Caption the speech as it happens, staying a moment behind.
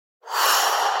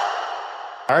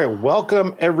All right,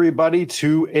 welcome everybody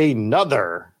to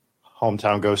another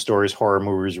Hometown Ghost Stories horror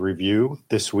movies review.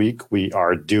 This week we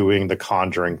are doing The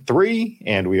Conjuring 3,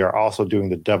 and we are also doing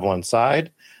The Devil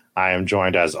Inside. I am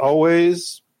joined, as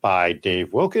always, by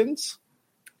Dave Wilkins.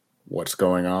 What's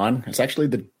going on? It's actually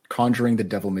The Conjuring, The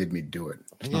Devil Made Me Do It.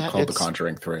 It's not called The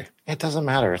Conjuring 3. It doesn't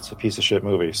matter. It's a piece of shit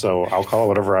movie, so I'll call it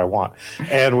whatever I want.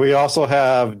 And we also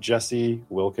have Jesse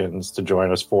Wilkins to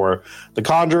join us for The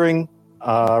Conjuring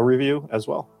review as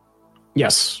well.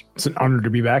 Yes, it's an honor to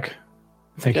be back.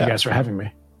 Thank you guys for having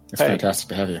me. It's fantastic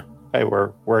to have you. Hey,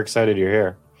 we're excited you're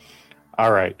here.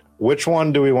 All right, which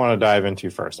one do we want to dive into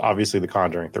first? Obviously, The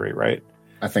Conjuring 3, right?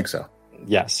 I think so.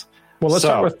 Yes. Well, let's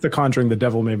start with The Conjuring, The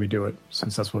Devil Made Me Do It,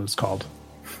 since that's what it's called.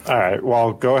 All right,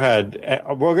 well, go ahead.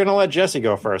 We're going to let Jesse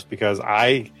go first because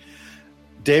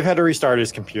Dave had to restart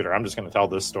his computer. I'm just going to tell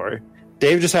this story.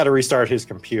 Dave just had to restart his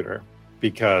computer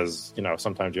because,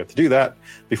 sometimes you have to do that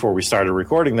before we started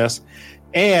recording this.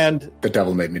 And The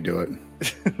Devil Made Me Do It.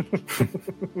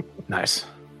 Nice.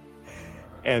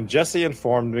 And Jesse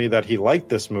informed me that he liked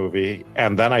this movie,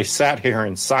 and then I sat here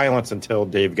in silence until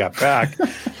Dave got back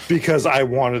because I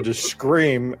wanted to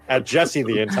scream at Jesse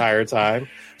the entire time.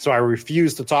 So I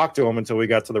refused to talk to him until we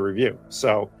got to the review.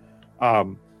 So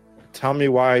tell me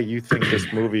why you think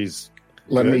this movie's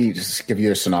Let good. me just give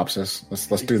you a synopsis.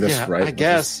 Let's do this right. I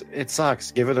guess it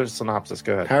sucks. Give it a synopsis.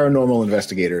 Go ahead. Paranormal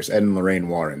investigators Ed and Lorraine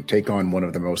Warren take on one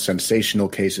of the most sensational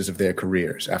cases of their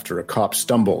careers after a cop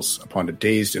stumbles upon a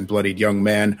dazed and bloodied young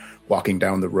man walking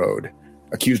down the road.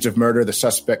 Accused of murder, the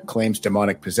suspect claims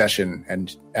demonic possession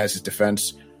and, as his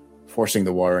defense, forcing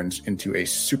the Warrens into a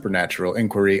supernatural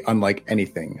inquiry unlike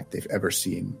anything they've ever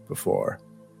seen before.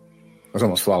 It was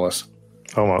almost flawless.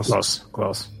 Almost.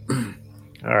 Close.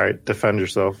 All right. Defend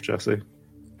yourself, Jesse.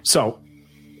 So,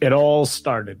 it all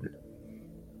started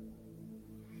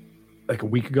like a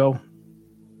week ago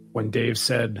when Dave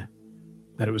said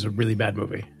that it was a really bad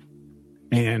movie.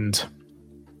 And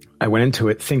I went into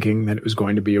it thinking that it was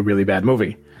going to be a really bad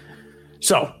movie.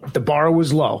 So, the bar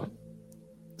was low.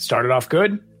 Started off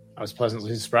good. I was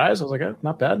pleasantly surprised. I was like,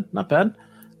 not bad.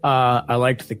 I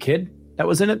liked the kid that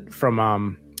was in it from,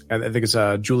 I think it's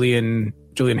Julian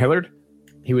Hillard.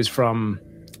 He was from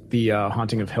the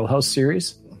Haunting of Hill House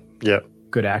series. Yep.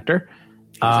 Good actor.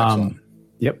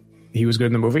 Yep. He was good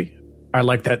in the movie. I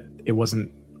like that it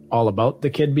wasn't all about the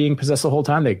kid being possessed the whole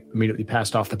time. They immediately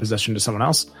passed off the possession to someone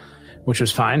else, which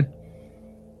was fine.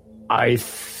 I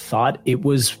thought it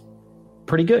was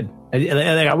pretty good.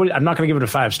 I'm not going to give it a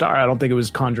 5-star. I don't think it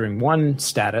was Conjuring 1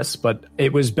 status, but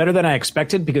it was better than I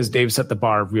expected because Dave set the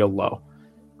bar real low.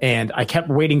 And I kept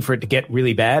waiting for it to get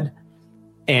really bad.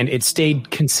 And it stayed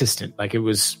consistent.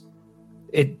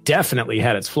 It definitely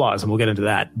had its flaws, and we'll get into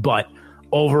that. But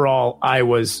overall, I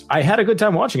had a good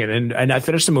time watching it, and I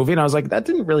finished the movie, and I was like, that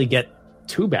didn't really get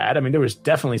too bad. I mean, there was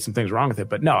definitely some things wrong with it,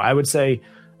 but no, I would say,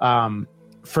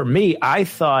 for me, I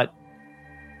thought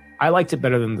I liked it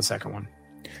better than the second one.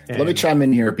 And let me chime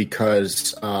in here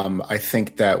because I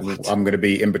think that I'm going to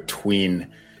be in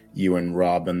between you and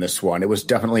Rob in this one. It was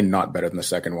definitely not better than the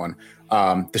second one.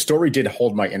 The story did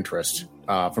hold my interest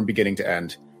from beginning to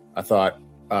end. I thought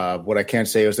what I can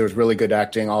say is there was really good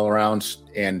acting all around,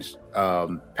 and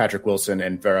Patrick Wilson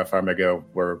and Vera Farmiga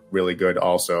were really good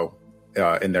also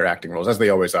in their acting roles, as they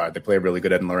always are. They play really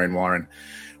good Ed and Lorraine Warren.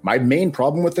 My main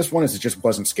problem with this one is it just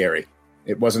wasn't scary.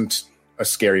 It wasn't a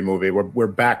scary movie. We're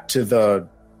back to the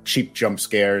cheap jump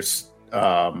scares,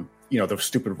 the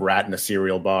stupid rat in a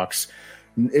cereal box.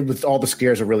 All the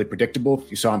scares are really predictable.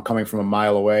 You saw him coming from a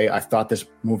mile away. I thought this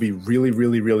movie really,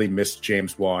 really, really missed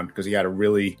James Wan because he had a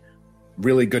really,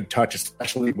 really good touch,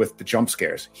 especially with the jump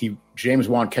scares. James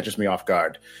Wan catches me off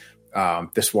guard.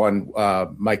 This one,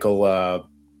 Michael,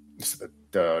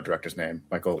 the director's name,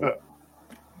 Michael.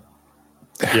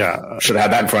 Should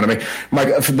have had that in front of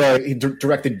me. He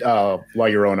directed La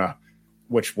Llorona,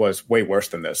 which was way worse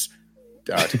than this,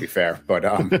 to be fair. But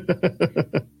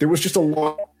there was just a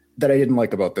lot that I didn't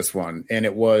like about this one, and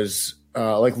it was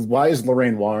why is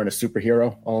Lorraine Warren a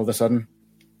superhero all of a sudden?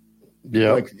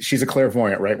 Yeah, she's a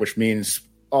clairvoyant, right? Which means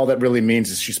all that really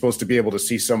means is she's supposed to be able to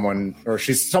see someone, or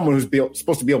she's someone who's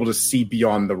supposed to be able to see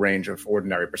beyond the range of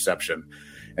ordinary perception.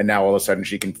 And now all of a sudden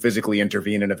she can physically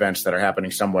intervene in events that are happening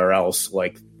somewhere else.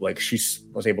 Like she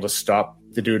was able to stop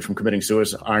the dude from committing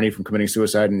suicide, Arnie from committing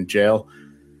suicide in jail,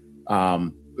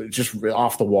 just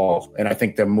off the wall. And I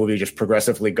think the movie just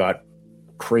progressively got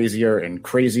crazier and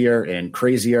crazier and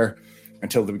crazier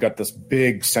until we got this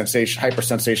big hyper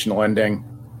sensational ending.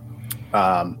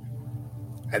 And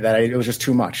then it was just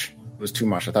too much. It was too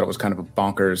much. I thought it was kind of a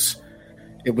bonkers.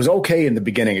 It was okay in the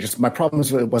beginning. My problem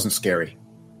was it wasn't scary.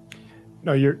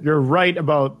 No, you're right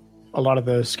about a lot of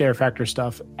the scare factor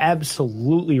stuff.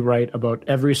 Absolutely right about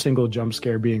every single jump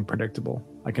scare being predictable.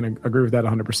 I can agree with that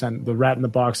 100%. The rat in the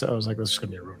box, I was like, this is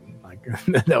going to be a rodent. Like,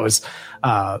 that was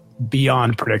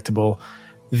beyond predictable.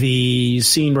 The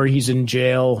scene where he's in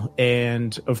jail,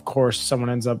 and of course, someone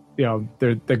ends up,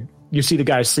 you see the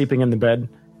guy sleeping in the bed.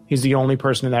 He's the only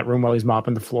person in that room while he's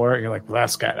mopping the floor. And you're like, well,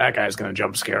 that guy's going to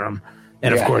jump scare him.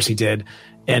 And of course he did.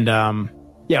 And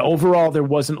overall, there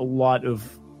wasn't a lot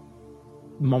of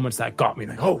moments that got me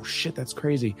like, oh shit, that's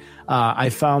crazy. I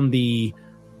found the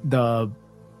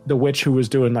witch who was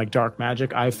doing like dark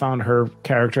magic. I found her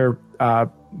character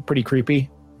pretty creepy.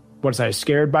 Was I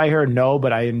scared by her? No,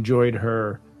 but I enjoyed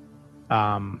her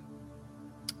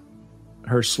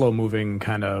slow moving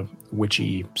kind of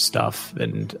witchy stuff.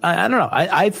 And I don't know.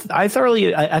 I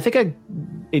thoroughly, I think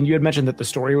and you had mentioned that the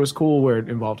story was cool where it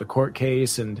involved a court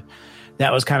case, and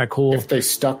that was kind of cool. If they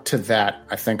stuck to that,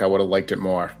 I think I would have liked it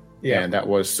more. Yeah. And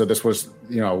this was,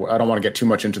 I don't want to get too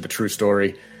much into the true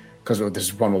story, because this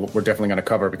is one we're definitely going to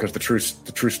cover, because the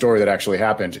true story that actually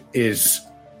happened is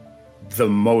the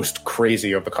most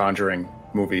crazy of the Conjuring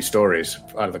movie stories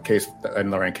out of the case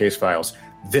and Lorraine case files.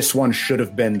 This one should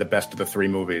have been the best of the three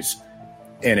movies,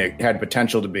 and it had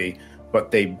potential to be,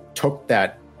 but they took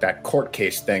that court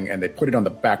case thing and they put it on the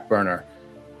back burner,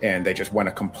 and they just went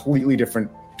a completely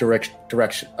different direction.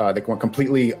 They went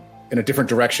completely in a different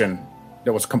direction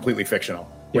that was completely fictional,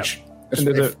 which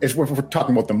if we're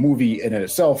talking about the movie in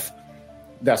itself,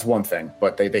 that's one thing,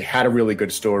 but they had a really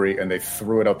good story and they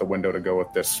threw it out the window to go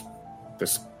with this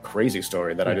crazy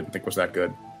story that I didn't think was that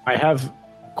good. I have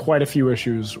quite a few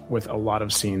issues with a lot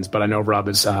of scenes, but I know Rob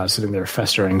is sitting there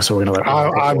festering, so we're going to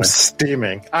let I'm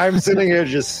steaming. I'm sitting here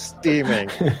just steaming,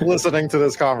 listening to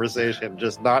this conversation,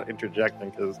 just not interjecting,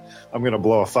 because I'm going to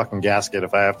blow a fucking gasket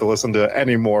if I have to listen to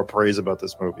any more praise about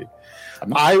this movie.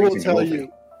 I will tell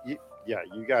you,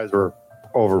 you guys were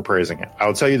overpraising it.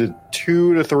 I'll tell you the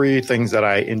 2 to 3 things that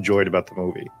I enjoyed about the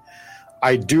movie.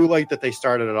 I do like that they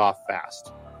started it off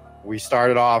fast. We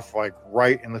started off like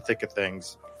right in the thick of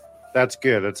things. That's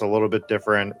good. It's a little bit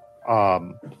different.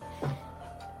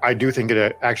 I do think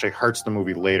it actually hurts the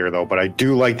movie later, though, but I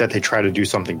do like that they try to do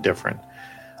something different.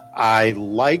 I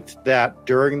liked that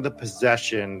during the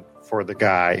possession for the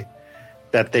guy,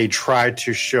 that they tried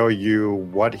to show you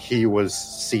what he was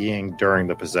seeing during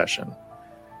the possession.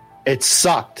 It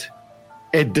sucked.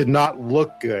 It did not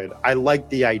look good. I liked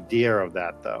the idea of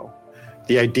that, though.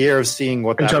 The idea of seeing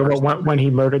what that about when he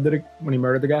murdered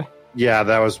the guy. Yeah,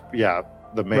 that was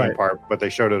the main part. But they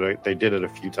showed it. They did it a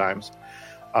few times.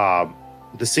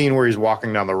 The scene where he's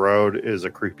walking down the road is a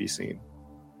creepy scene.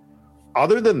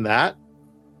 Other than that,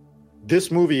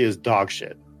 this movie is dog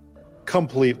shit.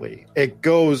 Completely. It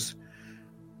goes.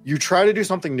 You try to do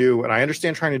something new, and I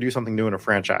understand trying to do something new in a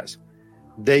franchise.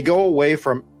 They go away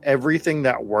from everything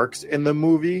that works in the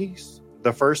movies,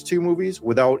 the first 2 movies,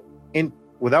 without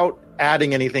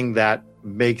adding anything that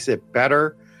makes it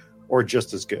better or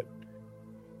just as good.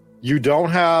 You don't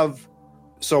have...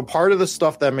 So part of the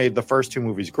stuff that made the first 2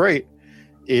 movies great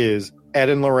is Ed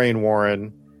and Lorraine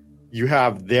Warren. You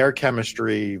have their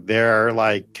chemistry, their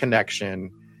like connection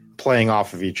playing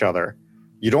off of each other.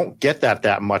 You don't get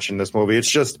that much in this movie. It's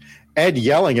just Ed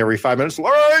yelling every 5 minutes,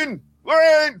 Lorraine,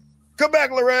 come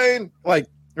back, Lorraine. Like,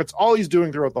 that's all he's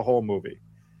doing throughout the whole movie.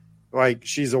 Like,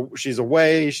 she's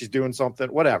away, she's doing something,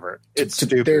 whatever. It's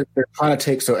stupid. They're trying to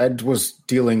take, so Ed was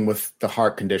dealing with the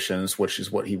heart conditions, which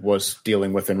is what he was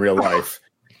dealing with in real life.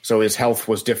 So his health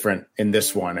was different in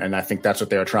this one, and I think that's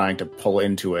what they were trying to pull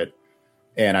into it.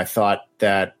 And I thought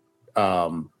that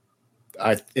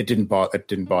it didn't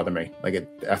bother me.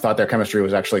 I thought their chemistry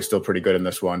was actually still pretty good in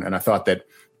this one, and I thought that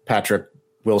Patrick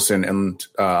Wilson and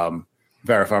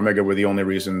Vera Farmiga were the only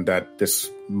reason that this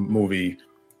movie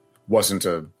wasn't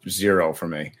a 0 for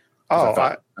me.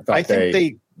 I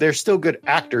think they're still good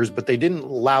actors, but they didn't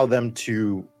allow them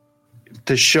to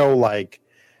show like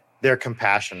their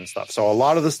compassion and stuff. So a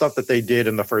lot of the stuff that they did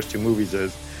in the first 2 movies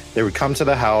is they would come to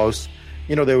the house,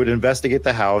 they would investigate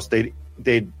the house,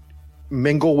 they'd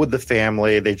mingle with the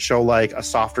family, they'd show like a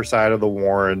softer side of the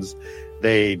Warrens,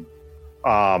 they'd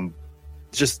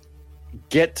just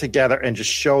get together and just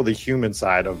show the human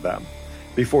side of them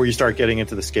before you start getting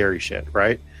into the scary shit,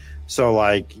 right? So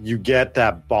like you get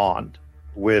that bond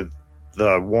with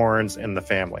the Warrens and the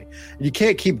family. You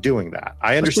can't keep doing that.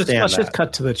 I understand. Let's just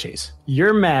cut to the chase.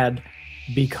 You're mad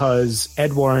because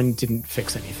Ed Warren didn't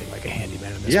fix anything like a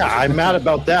handyman in this movie. I'm mad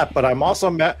about that, but I'm also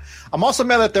mad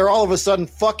that they're all of a sudden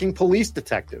fucking police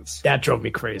detectives. That drove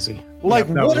me crazy. Like,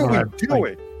 what are we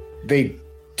doing? They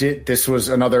did. This was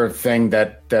another thing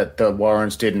that the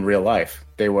Warrens did in real life.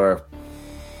 They were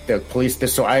the police.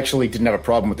 So I actually didn't have a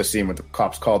problem with the scene where the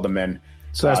cops called them in.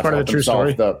 So that's part of the true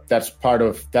story.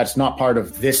 That's not part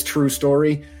of this true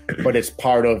story, but it's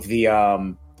part of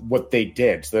the what they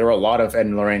did. So there were a lot of Ed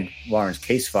and Lorraine Warren's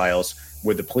case files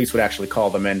where the police would actually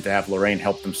call them in to have Lorraine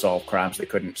help them solve crimes they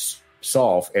couldn't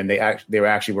solve, and they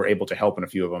actually were able to help in a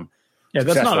few of them. Yeah,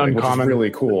 that's not uncommon. Which is really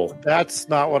cool. That's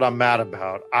not what I'm mad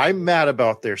about. I'm mad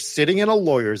about they're sitting in a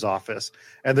lawyer's office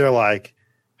and they're like,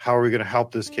 how are we going to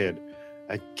help this kid?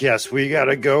 I guess we got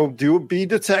to go be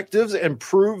detectives and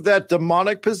prove that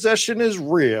demonic possession is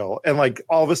real. And like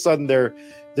all of a sudden they're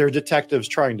detectives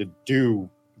trying to do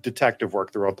detective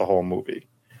work throughout the whole movie.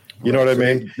 You know what I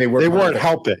mean? They weren't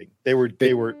helping. They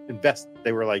were invested.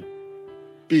 They were like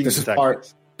being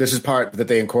detectives. This is part that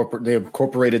they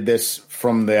incorporated this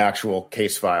from the actual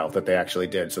case file that they actually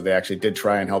did. So they actually did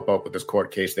try and help out with this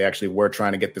court case. They actually were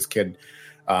trying to get this kid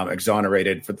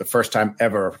exonerated for the first time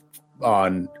ever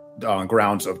on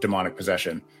grounds of demonic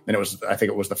possession. And I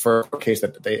think it was the first case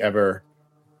that they ever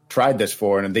tried this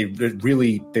for, and they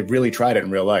really tried it in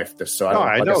real life.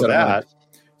 I know that.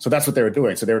 So that's what they were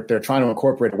doing. So they're trying to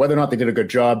incorporate it. Whether or not they did a good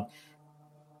job,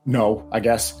 no, I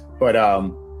guess. But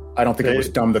I don't think it was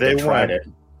dumb that they tried it.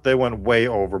 They went way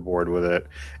overboard with it.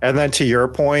 And then to your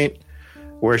point,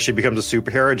 where she becomes a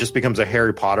superhero, it just becomes a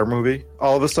Harry Potter movie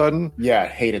all of a sudden. Yeah, I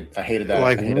hated that.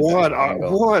 Like,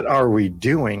 what are we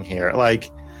doing here? Like,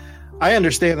 I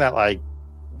understand that, like,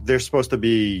 they're supposed to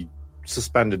be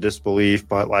suspended disbelief,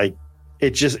 but, like,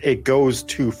 it goes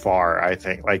too far, I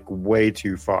think, like, way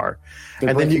too far.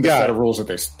 And then you got a set of rules that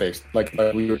they like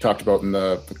we talked about in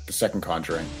the second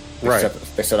Conjuring.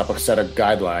 They set up a set of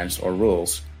guidelines,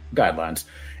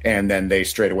 and then they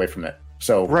strayed away from it.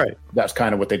 So that's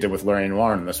kind of what they did with Lorraine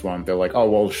Warren in this one. They're like, oh,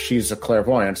 well, she's a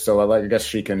clairvoyant, so I guess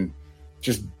she can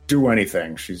just do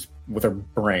anything. She's with her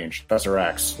brain. That's her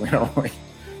X, you know?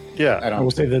 Yeah. I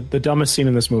will say the dumbest scene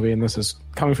in this movie, and this is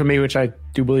coming from me, which I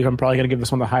do believe I'm probably going to give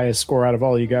this one the highest score out of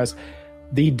all of you guys.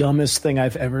 The dumbest thing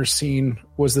I've ever seen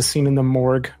was the scene in the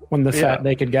morgue when the fat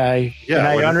naked guy. Yeah, and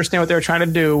I understand what they were trying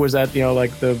to do was that, you know,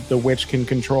 like the witch can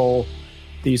control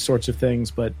these sorts of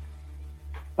things, but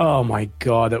oh my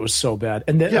god, that was so bad.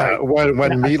 And then, when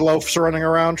Meatloaf's running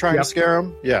around trying to scare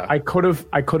him, I could have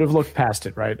looked past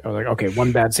it, right? I was like, okay,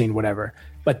 one bad scene, whatever.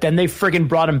 But then they friggin'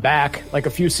 brought him back like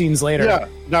a few scenes later. Yeah,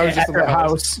 now he's just at their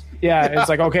house. Yeah, it's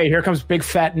like, okay, here comes big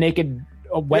fat naked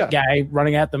wet guy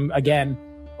running at them again.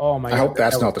 Oh my god! I hope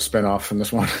that's not the spinoff from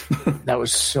this one. That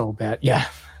was so bad. Yeah,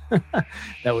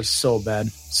 that was so bad,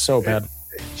 so bad.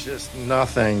 Just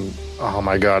nothing. Oh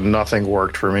my god, nothing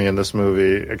worked for me in this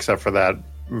movie except for that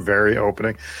very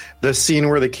opening. The scene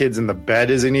where the kid's in the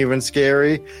bed isn't even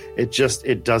scary.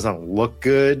 It doesn't look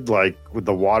good. Like with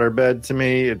the waterbed, to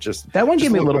me, that one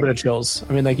gave me a little bit of chills.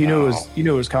 I mean, like you knew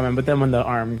it was coming, but then when the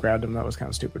arm grabbed him, that was kind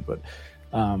of stupid. But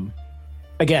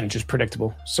again, just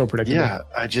predictable. So predictable. Yeah,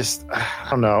 I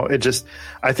don't know.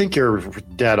 I think you're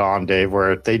dead on, Dave.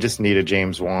 Where they just needed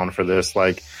James Wan for this,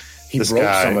 like. He wrote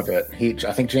some of it.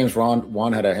 I think James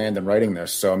Wan had a hand in writing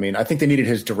this. So, I mean, I think they needed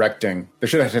his directing. They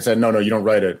should have said, no, you don't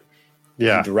write it.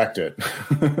 Yeah. You direct it.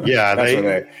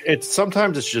 Yeah.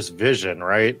 Sometimes it's just vision,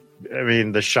 right? I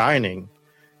mean, The Shining,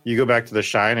 you go back to The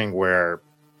Shining where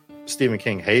Stephen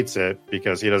King hates it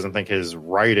because he doesn't think his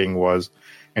writing was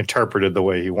interpreted the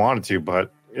way he wanted to,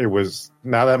 but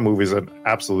now that movie's an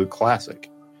absolute classic.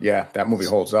 Yeah, that movie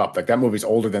holds up. Like that movie's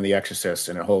older than The Exorcist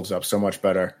and it holds up so much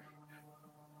better.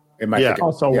 It's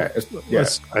not older than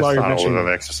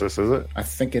The Exorcist, is it? I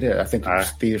think it is. I think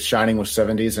The Shining was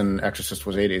 70s and Exorcist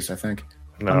was 80s, I think.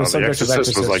 No, The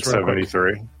Exorcist was like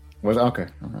 73. Was okay.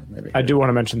 Maybe. I do want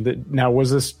to mention that now, was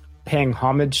this paying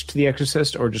homage to The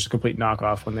Exorcist or just a complete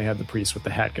knockoff when they had the priest with the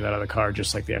hat get out of the car,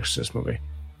 just like The Exorcist movie?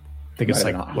 I think it's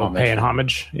like paying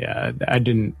homage. Yeah, I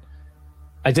did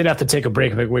have to take a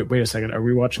break. Like, wait a second. Are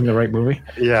we watching the right movie?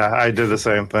 Yeah, I did the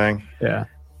same thing. Yeah.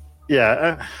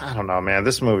 Yeah, I don't know, man.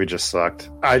 This movie just sucked.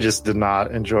 I just did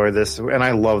not enjoy this. And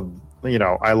I love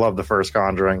the first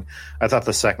Conjuring. I thought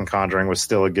the second Conjuring was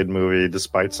still a good movie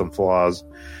despite some flaws.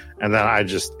 And then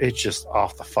it's just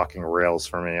off the fucking rails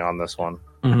for me on this one.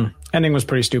 Mm-hmm. Ending was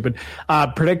pretty stupid.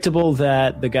 Predictable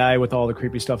that the guy with all the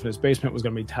creepy stuff in his basement was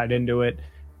going to be tied into it.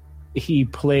 He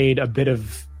played a bit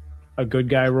of a good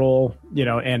guy role,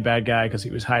 and bad guy because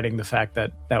he was hiding the fact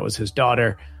that was his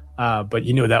daughter. But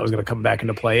you knew that was going to come back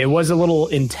into play. It was a little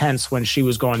intense when she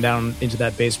was going down into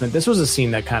that basement. This was a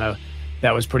scene that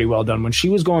was pretty well done. When she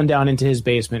was going down into his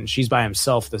basement, she's by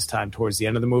himself this time towards the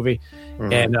end of the movie.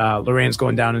 Mm-hmm. And Lorraine's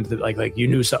going down into like you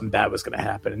knew something bad was going to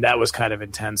happen. And that was kind of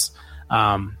intense.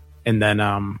 And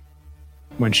then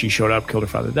when she showed up, killed her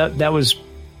father, that was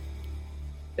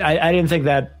I didn't think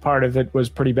that part of it was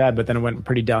pretty bad, but then it went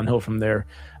pretty downhill from there.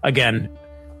 Again,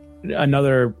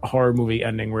 another horror movie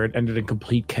ending where it ended in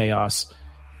complete chaos.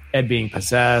 Ed being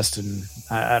possessed, and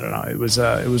I don't know. It was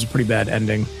a pretty bad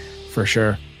ending for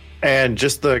sure. And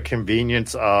just the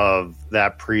convenience of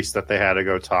that priest that they had to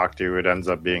go talk to, it ends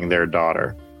up being their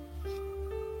daughter.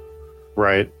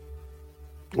 Right?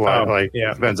 Well,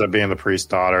 it ends up being the priest's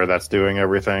daughter that's doing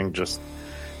everything. Just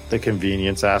the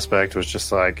convenience aspect was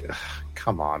just like, ugh,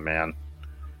 come on, man.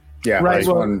 Yeah, right.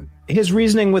 Well, his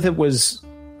reasoning with it was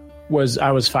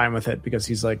I was fine with it, because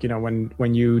he's like,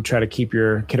 when you try to keep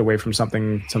your kid away from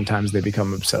something, sometimes they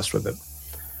become obsessed with it.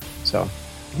 So,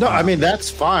 no, I mean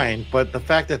that's fine, but the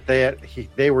fact that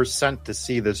they were sent to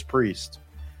see this priest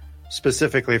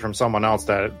specifically from someone else,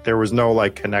 that there was no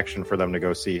like connection for them to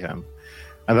go see him,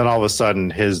 and then all of a sudden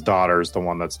his daughter's the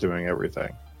one that's doing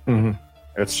everything. Mm-hmm.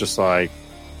 It's just like,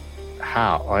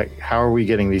 how are we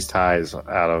getting these ties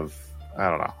out of? I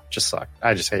don't know. Just suck.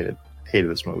 I just hated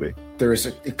this movie. There is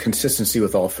a consistency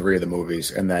with all three of the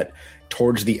movies, and that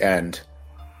towards the end,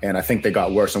 and I think they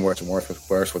got worse and worse and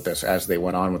worse with this as they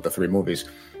went on with the three movies,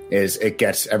 is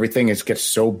everything gets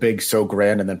so big, so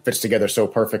grand, and then fits together so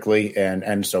perfectly and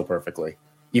ends so perfectly.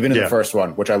 Even in the first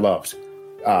one, which I loved.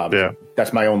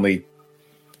 That's my only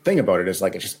thing about it, is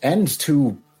like it just ends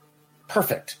too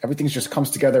perfect. Everything just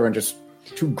comes together and just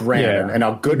too grand. And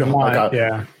a good,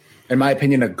 in my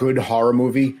opinion, a good horror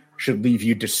movie should leave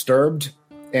you disturbed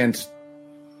and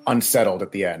unsettled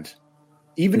at the end.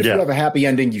 Even if you have a happy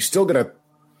ending, you still got to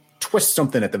twist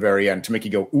something at the very end to make you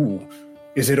go, ooh,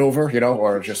 is it over?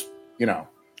 Or just,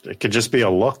 It could just be a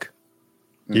look.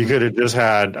 Mm-hmm. You could have just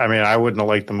had, I mean, I wouldn't have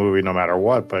liked the movie no matter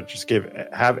what, but just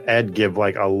have Ed give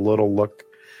like a little look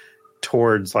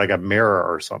towards like a mirror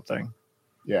or something.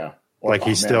 Yeah. Like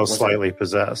he's still slightly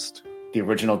possessed. The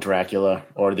original Dracula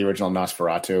or the original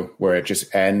Nosferatu, where it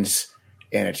just ends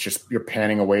and it's just, you're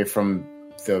panning away from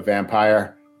the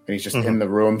vampire and he's just in the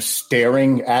room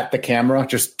staring at the camera,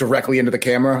 just directly into the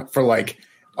camera for like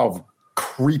a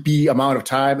creepy amount of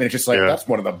time. And it's just like, that's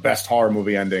one of the best horror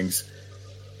movie endings.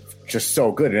 Just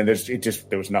so good. And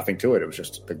there was nothing to it. It was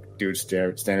just the dude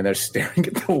standing there staring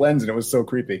at the lens, and it was so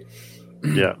creepy.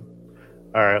 Yeah.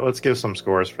 All right. Let's give some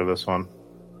scores for this one.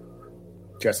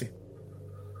 Jesse.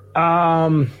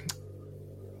 I'm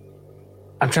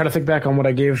trying to think back on what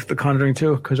I gave The Conjuring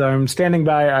 2, because I'm standing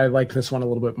by. I liked this one a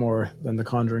little bit more than The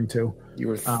Conjuring 2. You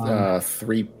were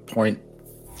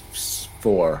 3.4.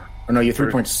 Or no, you're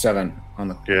 3.7 on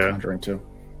The Conjuring 2.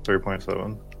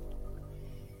 3.7.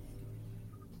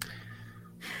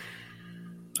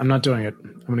 I'm not doing it.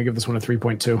 I'm going to give this one a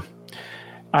 3.2.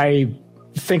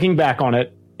 Thinking back on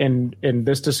it, and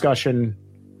this discussion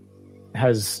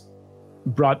has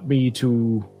brought me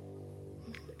to...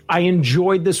 I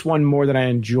enjoyed this one more than I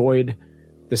enjoyed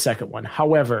the second one.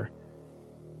 However,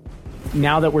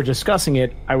 now that we're discussing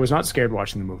it, I was not scared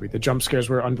watching the movie. The jump scares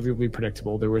were unbelievably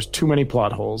predictable. There was too many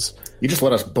plot holes. You just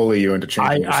let us bully you into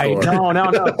changing your story. No.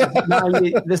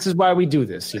 This is why we do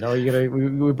this.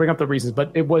 We bring up the reasons,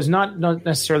 but it was not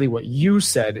necessarily what you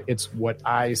said. It's what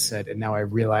I said. And now I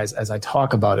realize as I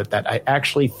talk about it that I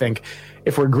actually think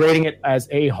if we're grading it as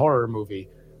a horror movie,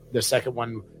 the second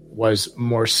one was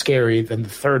more scary than the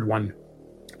third one.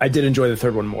 I did enjoy the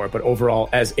third one more, but overall,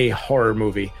 as a horror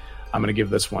movie, I'm going to give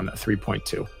this one a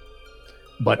 3.2.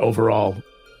 But overall,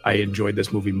 I enjoyed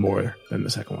this movie more than the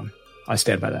second one. I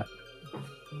stand by that.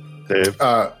 Dave?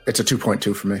 It's a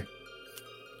 2.2 for me.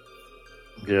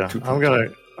 Yeah,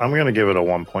 2.2. I'm gonna give it a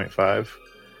 1.5.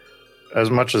 As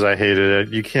much as I hated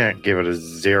it, you can't give it a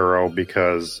 0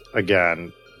 because,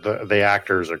 again, the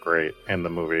actors are great in the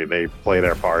movie. They play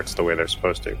their parts the way they're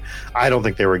supposed to. I don't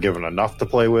think they were given enough to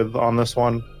play with on this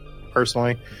one,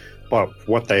 personally. But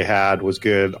what they had was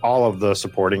good. All of the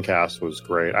supporting cast was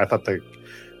great. I thought the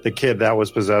kid that was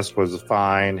possessed was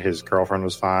fine. His girlfriend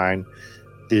was fine.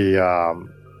 The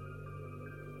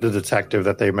detective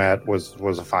that they met was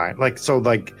fine.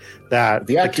 That.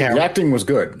 The acting was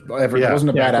good. There wasn't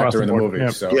a bad actor in the movie,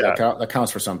 so that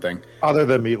counts for something. Other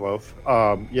than Meatloaf,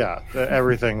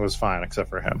 everything was fine except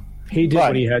for him. He did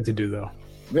what he had to do, though.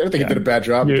 I don't think he did a bad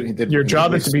job. Your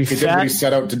job is to be fat. He did what he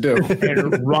set out to do.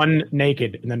 And run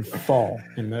naked and then fall.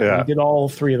 And he did all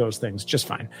three of those things just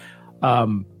fine.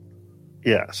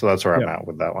 So that's where I'm at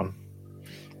with that one.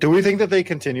 Do we think that they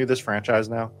continue this franchise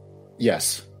now?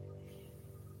 Yes.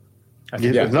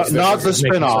 Not the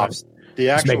spin-offs.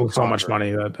 The actual making so much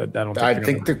money that I don't think I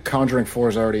think the Conjuring 4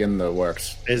 is already in the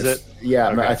works. Is it? Yeah,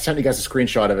 okay. I sent you guys a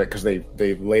screenshot of it because they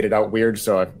laid it out weird,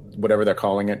 so whatever they're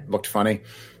calling it looked funny,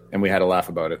 and we had a laugh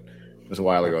about it. It was a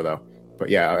while ago, though. But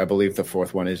yeah, I believe the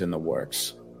fourth one is in the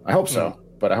works. I hope so.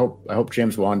 but I hope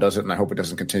James Wan does it, and I hope it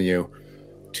doesn't continue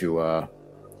to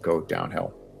go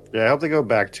downhill. Yeah, I hope they go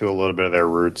back to a little bit of their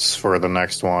roots for the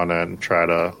next one and try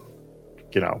to,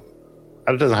 it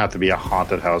doesn't have to be a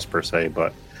haunted house per se,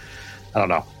 but I don't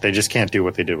know. They just can't do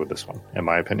what they did with this one, in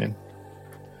my opinion.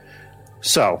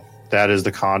 So that is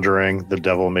The Conjuring. The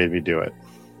Devil Made Me Do It.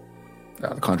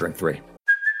 The Conjuring 3.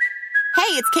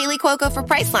 Hey, it's Kaylee Cuoco for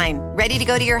Priceline. Ready to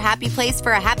go to your happy place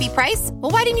for a happy price?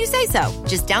 Well, why didn't you say so?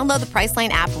 Just download the Priceline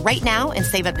app right now and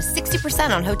save up to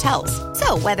 60% on hotels.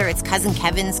 So whether it's Cousin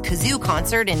Kevin's Kazoo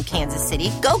Concert in Kansas City,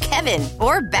 go Kevin,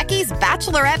 or Becky's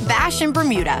Bachelorette Bash in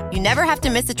Bermuda, you never have to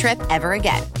miss a trip ever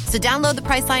again. So download the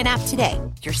Priceline app today.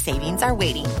 Your savings are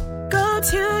waiting. Go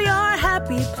to your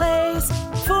happy place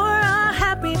for a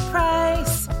happy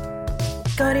price.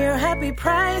 Go to your happy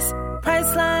price,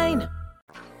 Priceline.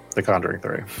 The Conjuring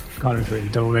 3. Conjuring 3.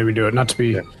 Devil Made Me Do It. Not to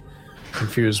be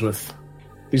confused with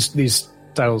these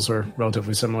titles are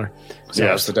relatively similar. So,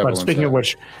 yes, the Devil. But speaking of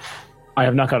which, I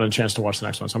have not gotten a chance to watch the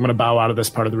next one, so I'm going to bow out of this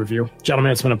part of the review.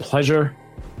 Gentlemen, it's been a pleasure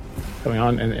coming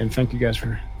on, and thank you guys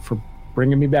for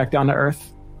bringing me back down to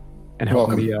earth and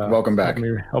helping me. Welcome back.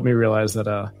 Help me realize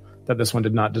that this one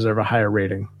did not deserve a higher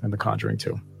rating than The Conjuring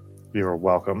 2. You're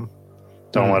welcome.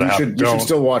 Don't let it happen. You should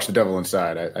still watch The Devil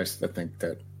Inside. I think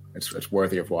that it's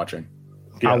worthy of watching.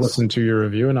 Yes. I'll listen to your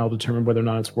review and I'll determine whether or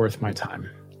not it's worth my time.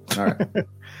 All right.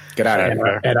 Get out of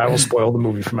here. And I will spoil the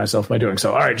movie for myself by doing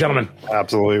so. All right, gentlemen.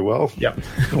 Absolutely will. Yep.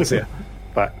 We'll see you.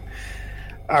 But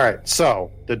all right,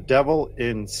 so The Devil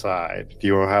Inside. Do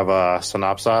you have a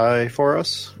synopsis for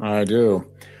us? I do.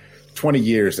 20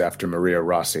 years after Maria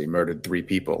Rossi murdered 3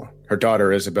 people, her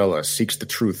daughter Isabella seeks the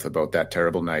truth about that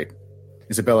terrible night.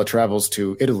 Isabella travels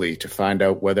to Italy to find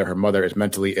out whether her mother is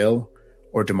mentally ill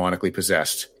or demonically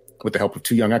possessed. With the help of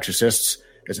 2 young exorcists,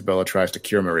 Isabella tries to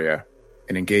cure Maria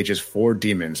and engages 4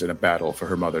 demons in a battle for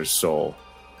her mother's soul.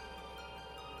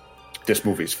 This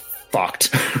movie's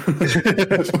fucked.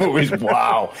 This movie's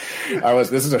wow.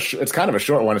 It's kind of a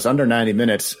short one. It's under 90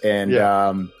 minutes,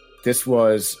 and this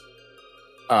was.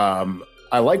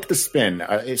 I liked the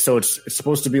spin. So it's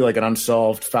supposed to be like an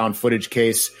unsolved found footage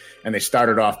case, and they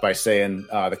started off by saying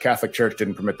the Catholic Church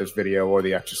didn't permit this video or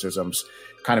the exorcisms.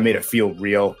 Kind of made it feel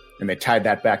real, and they tied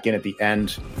that back in at the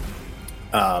end.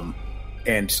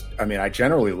 And I mean, I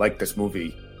generally liked this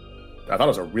movie. I thought it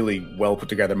was a really well put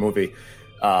together movie.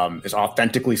 It's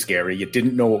authentically scary. You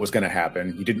didn't know what was going to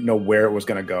happen. You didn't know where it was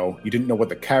going to go. You didn't know what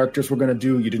the characters were going to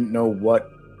do. You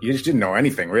just didn't know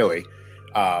anything really.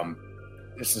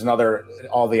 This is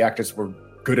all the actors were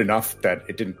good enough that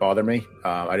it didn't bother me.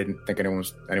 I didn't think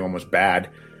anyone was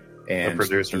bad. And the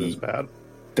producer was bad.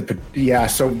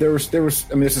 So there was.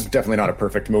 I mean, this is definitely not a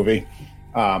perfect movie,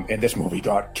 and this movie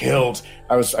got killed.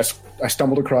 I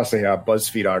stumbled across a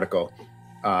BuzzFeed article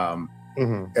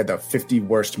at the 50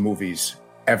 worst movies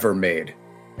ever made,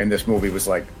 and this movie was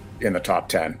like in the top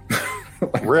 10.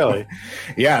 Really?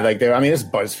 Yeah, it's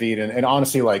BuzzFeed, and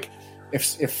honestly, like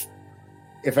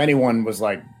if anyone was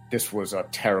like, this was a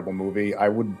terrible movie, I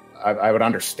would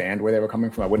understand where they were coming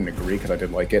from. I wouldn't agree because I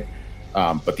did like it,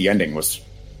 but the ending was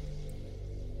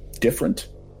different.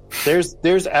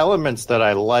 There's elements that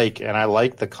I like, and I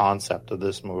like the concept of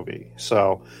this movie.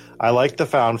 So I like the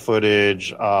found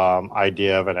footage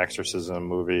idea of an exorcism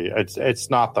movie. It's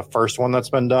not the first one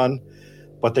that's been done,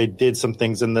 but they did some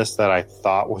things in this that I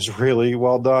thought was really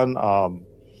well done.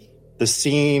 The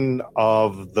scene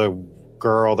of the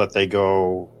girl that they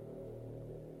go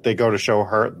to show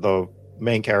her, the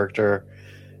main character,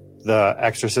 the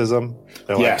exorcism.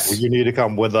 They're like, well, you need to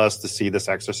come with us to see this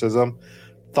exorcism.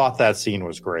 Thought that scene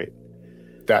was great.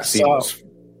 That scene was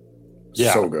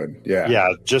so good. Yeah,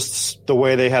 just the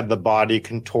way they had the body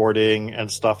contorting and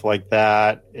stuff like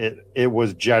that. It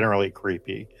was generally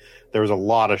creepy. There was a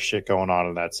lot of shit going on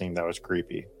in that scene that was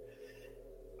creepy.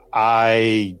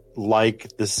 I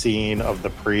like the scene of the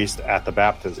priest at the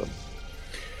baptism.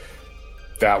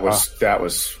 That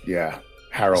was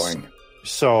harrowing.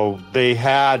 So they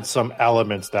had some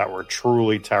elements that were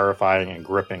truly terrifying and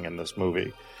gripping in this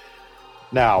movie.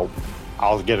 Now,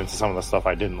 I'll get into some of the stuff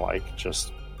I didn't like,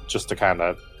 just to kind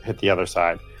of hit the other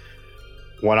side.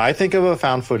 When I think of a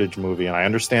found footage movie, and I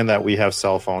understand that we have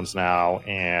cell phones now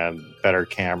and better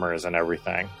cameras and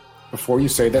everything. Before you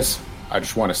say this, I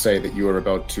just want to say that you are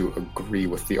about to agree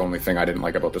with the only thing I didn't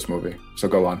like about this movie. So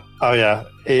go on. Oh, yeah.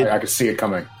 I could see it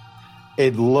coming.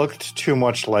 It looked too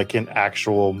much like an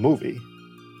actual movie.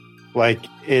 Like,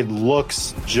 it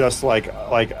looks just like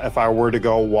if I were to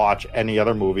go watch any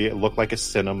other movie, it looked like a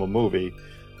cinema movie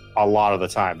a lot of the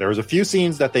time. There was a few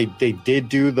scenes that they did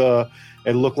do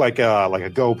it looked like a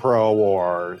GoPro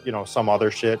or, some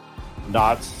other shit.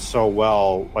 not so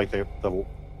well. Like the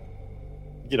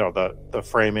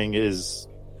framing is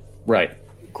Right.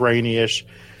 grainy-ish,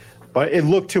 but it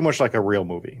looked too much like a real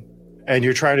movie. And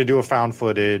you're trying to do a found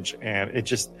footage, and it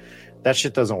just, that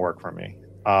shit doesn't work for me.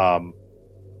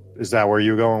 Is that where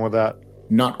you're going with that?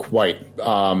 Not quite.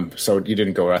 So you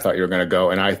didn't go where I thought you were going to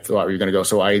go, and I thought you were going to go.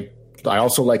 So I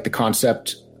also like the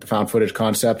concept, the found footage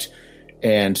concept,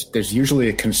 and there's usually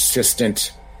a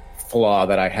consistent flaw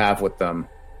that I have with them,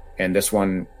 and this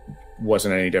one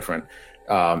wasn't any different.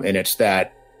 And it's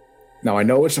that, now I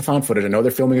know it's a found footage. I know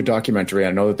they're filming a documentary.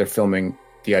 I know that they're filming,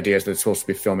 the idea is that it's supposed to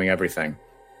be filming everything.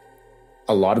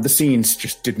 A lot of the scenes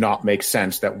just did not make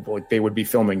sense that they would be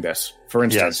filming this. For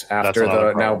instance, after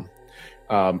the, now,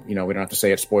 we don't have to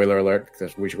say it, spoiler alert,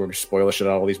 because we're going to spoil the shit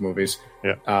out of all these movies.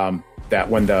 Yeah. That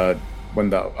when the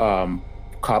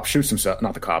cop shoots himself,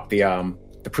 not the cop,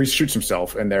 the priest shoots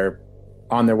himself, and they're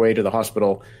on their way to the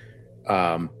hospital.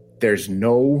 There's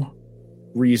no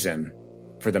reason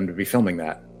for them to be filming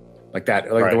that. Like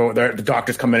that, like the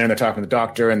doctors come in and they're talking to the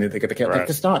doctor, and they get the camera. Like,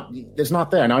 it's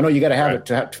not there. Now I know you got to have it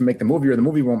to make the movie, or the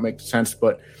movie won't make sense,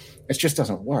 but it just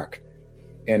doesn't work.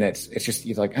 And it's just,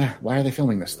 you're like, why are they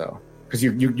filming this though? Because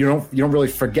you don't really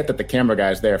forget that the camera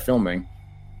guy's there filming.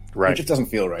 Right. It just doesn't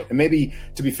feel right. And maybe,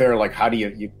 to be fair, like how do you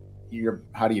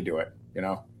do it? You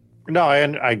know? No,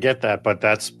 I get that, but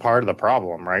that's part of the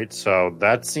problem, right? So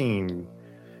that scene,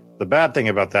 the bad thing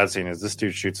about that scene is this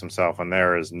dude shoots himself, and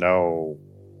there is no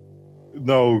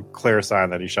clear sign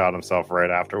that he shot himself right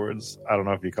afterwards. I don't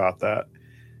know if you caught that.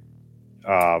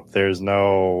 There's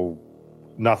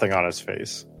nothing on his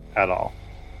face at all.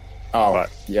 Oh, but,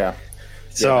 yeah.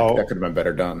 So that could have been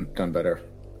better done better.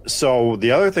 So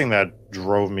the other thing that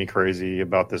drove me crazy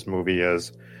about this movie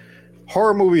is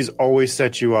horror movies always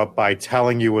set you up by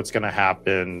telling you what's going to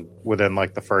happen within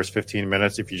like the first 15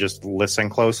 minutes. If you just listen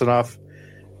close enough,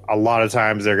 a lot of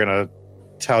times they're going to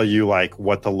tell you like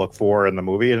what to look for in the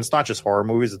movie. And it's not just horror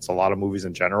movies, it's a lot of movies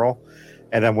in general.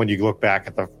 And then when you look back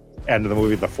at the end of the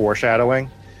movie, the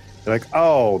foreshadowing, you're like,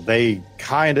 oh, they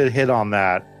kind of hit on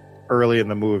that early in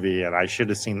the movie, and I should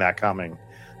have seen that coming,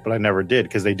 but I never did,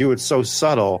 because they do it so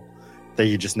subtle that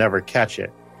you just never catch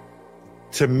it.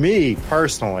 To me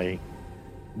personally,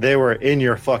 they were in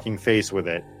your fucking face with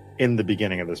it in the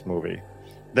beginning of this movie.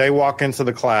 They walk into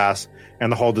the class and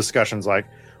the whole discussion's like,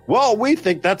 well, we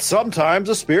think that sometimes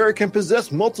a spirit can possess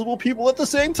multiple people at the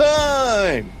same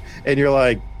time. And you're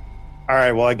like, all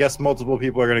right, well, I guess multiple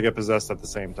people are going to get possessed at the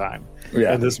same time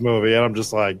in this movie. And I'm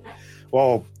just like,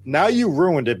 well, now you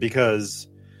ruined it, because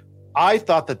I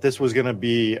thought that this was going to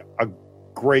be a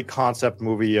great concept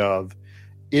movie of,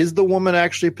 is the woman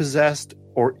actually possessed,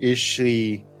 or is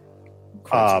she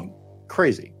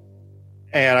crazy?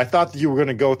 And I thought that you were going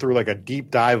to go through like a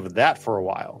deep dive of that for a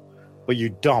while, but you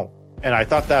don't. And I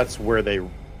thought that's where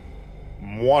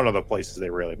one of the places they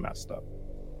really messed up,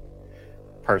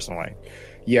 personally.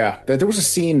 Yeah, there was a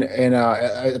scene, and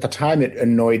at the time it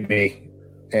annoyed me,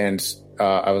 and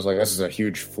I was like, this is a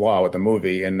huge flaw with the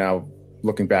movie. And now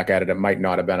looking back at it, it might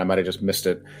not have been. I might have just missed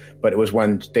it. But it was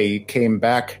when they came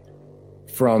back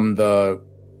from the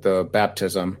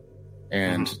baptism,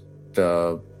 and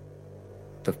the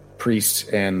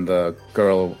priest and the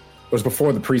girl. It was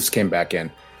before the priest came back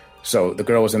in. So the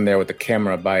girl was in there with the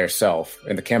camera by herself,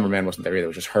 and the cameraman wasn't there either. It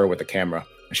was just her with the camera.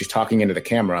 And she's talking into the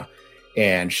camera,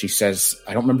 and she says,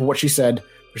 I don't remember what she said.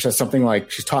 She says something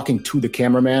like, she's talking to the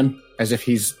cameraman as if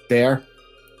he's there.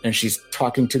 And she's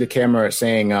talking to the camera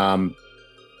saying,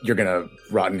 you're going to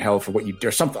rot in hell for what you did,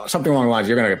 or something along the lines.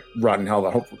 You're going to rot in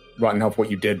hell for what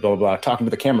you did, blah, blah, blah, talking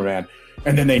to the cameraman.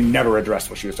 And then they never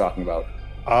addressed what she was talking about.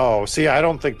 Oh, see, I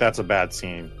don't think that's a bad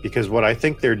scene, because what I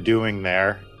think they're doing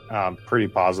there, pretty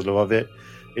positive of it,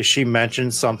 is she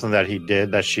mentioned something that he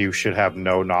did that she should have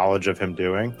no knowledge of him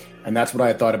doing. And that's what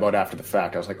I thought about after the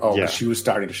fact. I was like, she was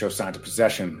starting to show signs of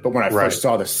possession. But when I first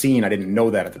saw the scene, I didn't know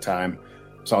that at the time.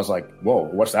 So I was like, whoa,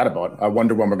 what's that about? I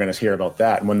wonder when we're going to hear about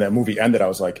that. And when that movie ended, I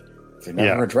was like, they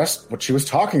never addressed what she was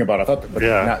talking about. I thought,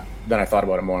 then I thought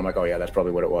about it more. I'm like, oh yeah, that's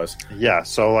probably what it was. Yeah.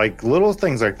 So like little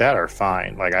things like that are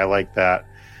fine. Like I like that.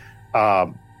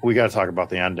 We got to talk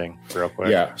about the ending real quick.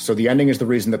 Yeah. So the ending is the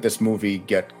reason that this movie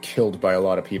get killed by a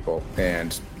lot of people.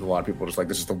 And a lot of people are just like,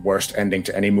 this is the worst ending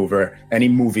to any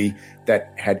movie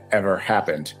that had ever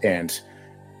happened. And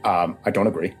I don't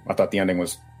agree. I thought the ending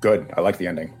was good. I like the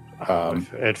ending.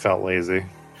 It felt lazy.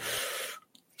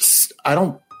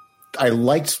 I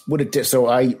liked what it did. So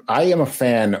I am a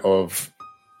fan of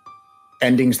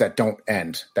endings that don't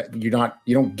end, that you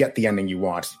don't get the ending you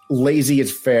want. Lazy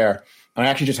is fair. And I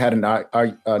actually just had not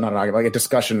an argument, like a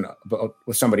discussion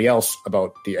with somebody else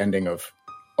about the ending of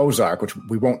Ozark, which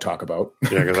we won't talk about.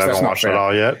 Yeah, because I haven't watched it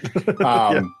all yet.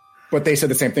 Yeah. But they said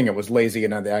the same thing. It was lazy,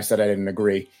 and I said I didn't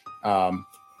agree. We'll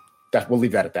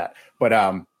leave that at that. But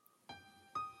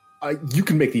you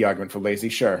can make the argument for lazy,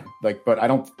 sure. But I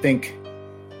don't think.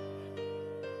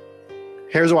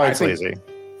 Here's why it's lazy.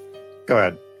 Go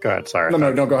ahead. Sorry.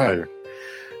 No, go ahead.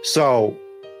 So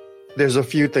there's a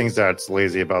few things that's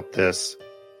lazy about this.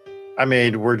 I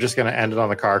mean, we're just going to end it on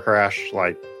the car crash.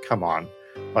 Like, come on.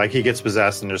 Like, he gets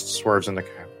possessed and just swerves into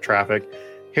traffic.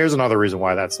 Here's another reason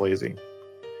why that's lazy.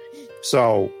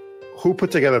 So, who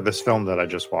put together this film that I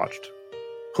just watched?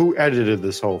 Who edited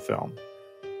this whole film?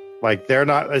 Like,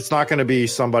 it's not going to be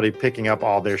somebody picking up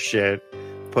all their shit,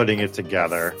 putting it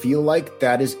together. I feel like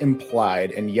that is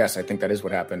implied. And yes, I think that is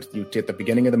what happened. You at the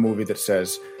beginning of the movie that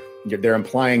says, they're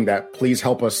implying that, please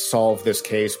help us solve this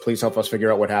case. Please help us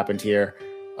figure out what happened here.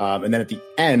 And then at the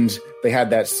end, they had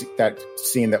that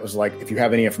scene that was like, if you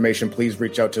have any information, please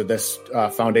reach out to this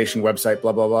foundation website,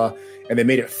 blah, blah, blah. And they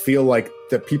made it feel like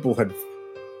the people had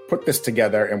put this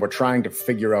together and were trying to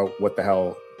figure out what the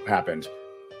hell happened.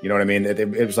 You know what I mean?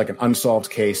 It was like an unsolved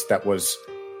case that was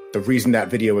the reason that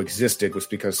video existed was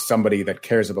because somebody that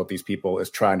cares about these people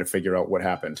is trying to figure out what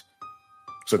happened.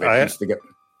 So they pieced together.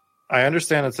 I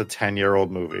understand it's a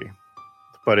 10-year-old movie,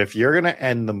 but if you're going to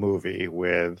end the movie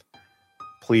with,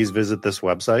 please visit this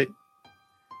website,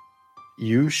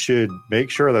 you should make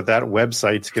sure that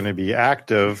website's going to be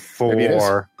active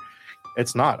for...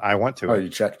 It's not. I went to it. Oh, you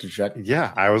checked?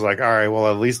 Yeah. I was like, all right,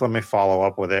 well, at least let me follow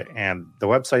up with it. And the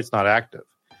website's not active.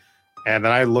 And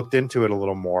then I looked into it a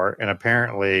little more, and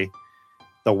apparently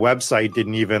the website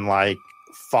didn't even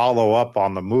follow up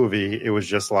on the movie. It was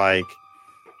just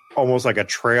almost like a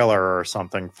trailer or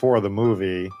something for the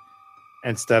movie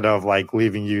instead of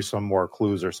leaving you some more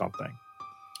clues or something.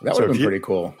 That would have been pretty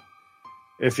cool.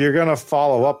 If you're going to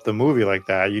follow up the movie like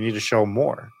that, you need to show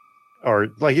more. Or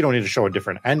you don't need to show a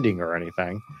different ending or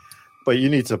anything, but you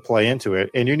need to play into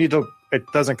it. And it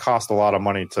doesn't cost a lot of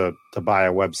money to buy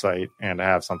a website and to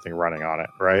have something running on it.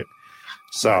 Right.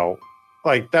 So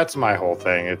that's my whole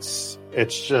thing. It's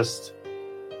just,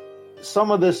 some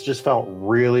of this just felt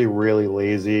really, really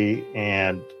lazy.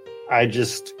 And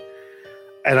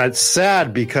it's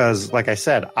sad because, like I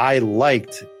said, I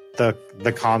liked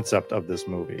the concept of this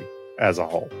movie as a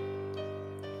whole.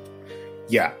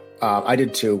 Yeah. I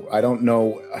did too. I don't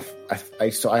know. I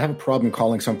have a problem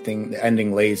calling something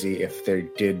ending lazy if they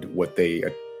did what they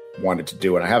wanted to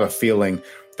do, and I have a feeling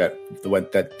that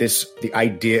the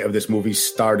idea of this movie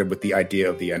started with the idea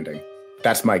of the ending.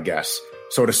 That's my guess.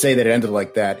 So to say that it ended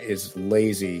like that is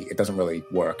lazy. It doesn't really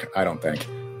work, I don't think.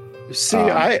 See,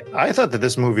 I thought that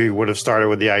this movie would have started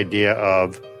with the idea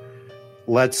of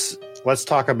let's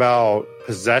talk about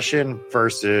possession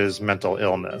versus mental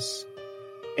illness.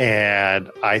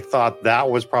 And I thought that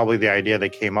was probably the idea they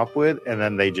came up with, and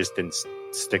then they just didn't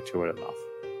stick to it enough.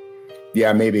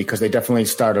 Yeah, maybe, because they definitely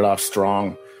started off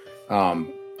strong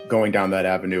going down that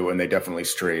avenue, and they definitely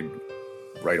strayed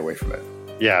right away from it.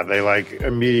 Yeah, they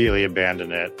immediately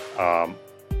abandon it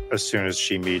as soon as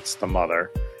she meets the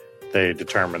mother. They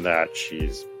determine that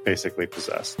she's basically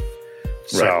possessed.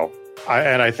 So,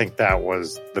 I think that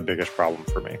was the biggest problem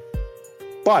for me.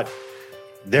 But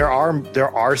there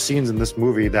are scenes in this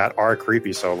movie that are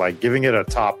creepy. So giving it a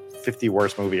top 50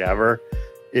 worst movie ever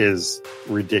is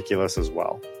ridiculous as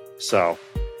well. So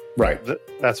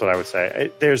that's what I would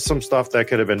say. There's some stuff that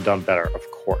could have been done better, of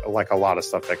course, a lot of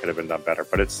stuff that could have been done better,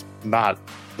 but it's not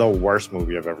the worst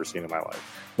movie I've ever seen in my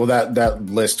life. Well, that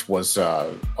list was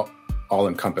all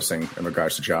encompassing in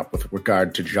regards to with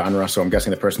regard to genre. So I'm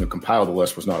guessing the person who compiled the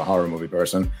list was not a horror movie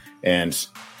person, and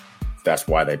that's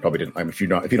why they probably didn't. If you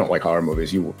don't like horror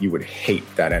movies, you would hate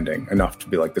that ending enough to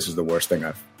be like, this is the worst thing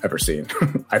I've ever seen.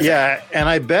 Yeah, and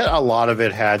I bet a lot of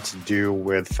it had to do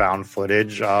with found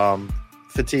footage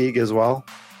fatigue as well.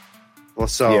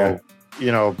 So,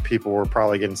 people were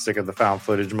probably getting sick of the found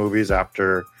footage movies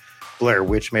after Blair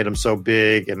Witch made them so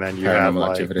big, and then you had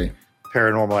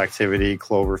Paranormal Activity,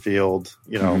 Cloverfield,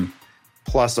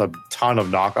 plus a ton of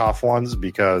knockoff ones,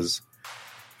 because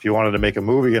if you wanted to make a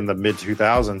movie in the mid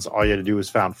 2000s, all you had to do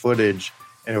was found footage,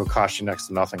 and it would cost you next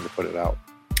to nothing to put it out.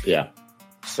 Yeah.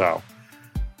 So,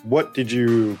 what did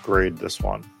you grade this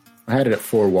one? I had it at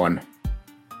 4.1.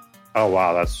 Oh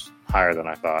wow, that's higher than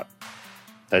I thought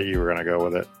that you were going to go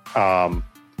with it.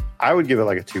 I would give it a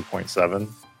 2.7. I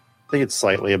think it's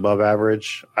slightly above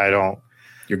average. You're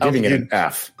giving it an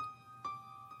F.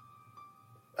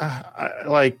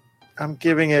 I'm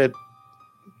giving it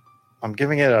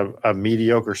a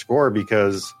mediocre score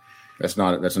because that's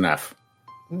an F.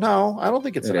 No, I don't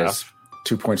think it's an F.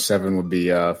 2.7 would be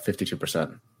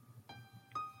 52%.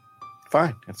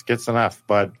 fine. It gets an F,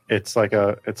 but it's like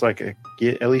a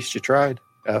at least you tried.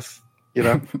 F,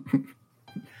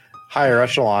 higher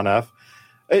echelon F.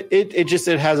 It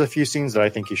has a few scenes that I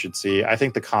think you should see. I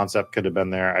think the concept could have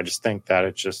been there. I just think that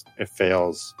it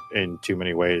fails in too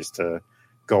many ways to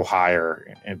go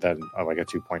higher than like a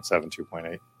 2.7,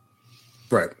 2.8.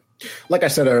 Right. Like I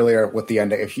said earlier, with the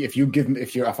ending,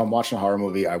 if I'm watching a horror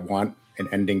movie, I want an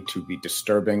ending to be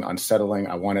disturbing, unsettling.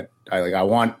 I want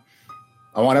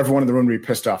everyone in the room to be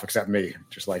pissed off except me.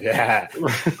 Just like, yeah,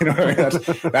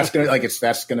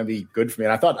 that's gonna be good for me.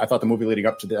 And I thought the movie leading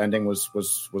up to the ending was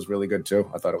really good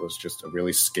too. I thought it was just a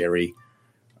really scary,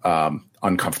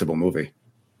 uncomfortable movie.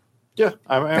 Yeah,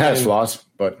 it has flaws,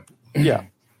 but yeah,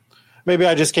 maybe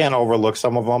I just can't overlook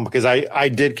some of them because I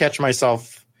did catch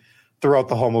myself throughout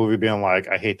the whole movie being like,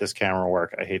 I hate this camera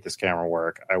work. I hate this camera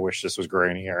work. I wish this was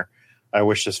grainier. I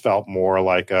wish this felt more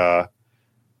like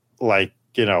like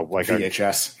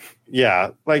VHS.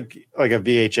 Like a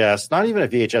VHS, not even a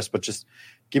VHS, but just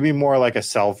give me more like a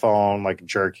cell phone, like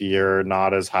jerkier,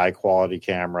 not as high quality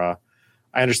camera.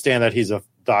 I understand that he's a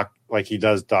he's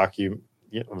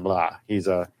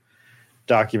a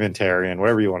documentarian,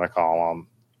 whatever you want to call him.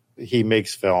 He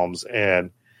makes films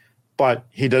but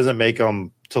he doesn't make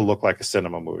them to look like a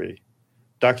cinema movie.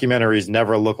 Documentaries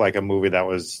never look like a movie that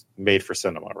was made for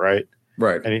cinema, right?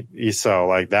 Right. And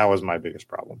that was my biggest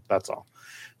problem. That's all.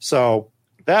 So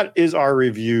that is our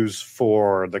reviews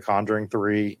for The Conjuring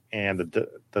 3 and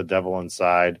The Devil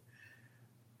Inside.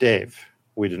 Dave,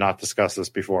 we did not discuss this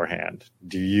beforehand.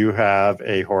 Do you have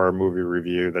a horror movie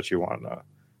review that you want to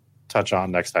touch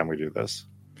on next time we do this?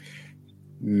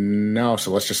 No, so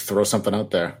let's just throw something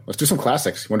out there. Let's do some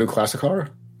classics. You want to do classic horror?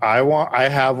 I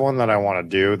have one that I want to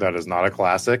do that is not a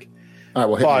classic. All right,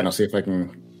 well, hit me and I'll see if I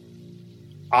can.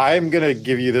 I'm going to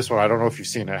give you this one. I don't know if you've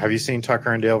seen it. Have you seen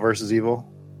Tucker and Dale versus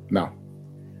Evil? No.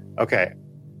 Okay.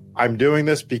 I'm doing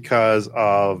this because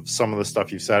of some of the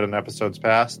stuff you've said in episodes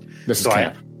past. This is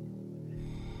camp.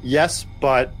 Yes,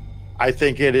 but I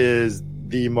think it is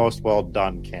the most well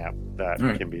done camp that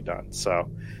can be done. So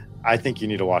I think you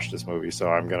need to watch this movie. So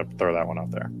I'm going to throw that one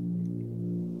out there.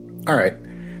 All right.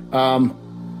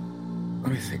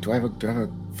 Let me think. Do I have a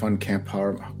fun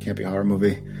campy horror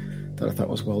movie that I thought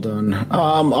was well done?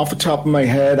 Off the top of my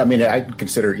head, I mean, I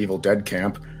consider Evil Dead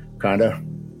camp, kind of.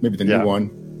 Maybe the new one.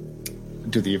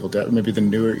 Do the Evil Dead. Maybe the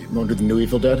newer. You want to do the new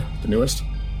Evil Dead, the newest?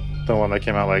 The one that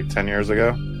came out like 10 years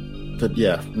ago.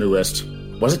 Newest.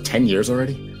 Was it 10 years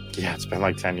already? Yeah, it's been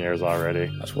like 10 years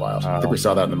already. That's wild. I think we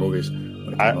saw that in the movies.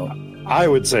 I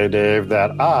would say, Dave,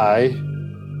 that I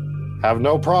have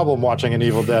no problem watching an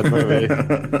Evil Dead movie.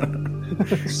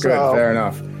 Good, fair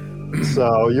enough.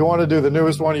 So you want to do the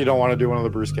newest one? You don't want to do one of the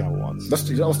Bruce Campbell ones? Let's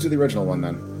do the original one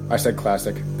then. I said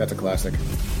classic. That's a classic.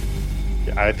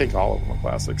 Yeah, I think all of them are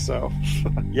classics. So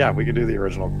yeah, we can do the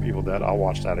original Evil Dead. I'll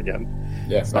watch that again.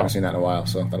 Yeah, I haven't seen that in a while,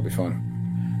 so that'll be fun.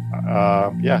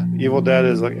 Yeah, Evil Dead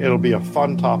it'll be a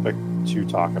fun topic to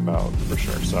talk about for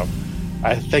sure. So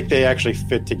I think they actually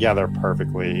fit together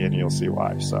perfectly, and you'll see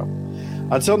why. So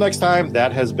until next time,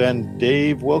 that has been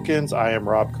Dave Wilkins. I am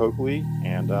Rob Coakley,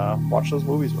 and watch those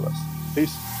movies with us.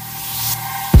 Peace.